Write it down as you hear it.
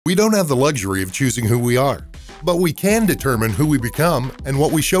We don't have the luxury of choosing who we are, but we can determine who we become and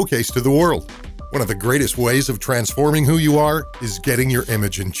what we showcase to the world. One of the greatest ways of transforming who you are is getting your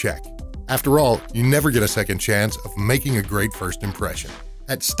image in check. After all, you never get a second chance of making a great first impression.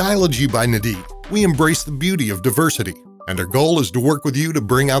 At Stylegy by Nidhi, we embrace the beauty of diversity, and our goal is to work with you to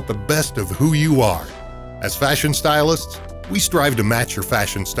bring out the best of who you are. As fashion stylists, we strive to match your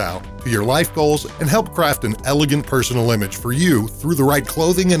fashion style to your life goals and help craft an elegant personal image for you through the right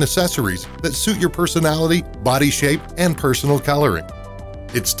clothing and accessories that suit your personality, body shape, and personal coloring.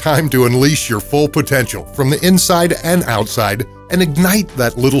 It's time to unleash your full potential from the inside and outside and ignite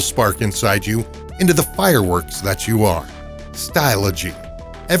that little spark inside you into the fireworks that you are. Stylegy.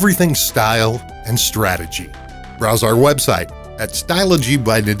 Everything style and strategy. Browse our website at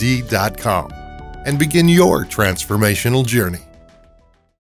stylegybynidhi.com and begin your transformational journey.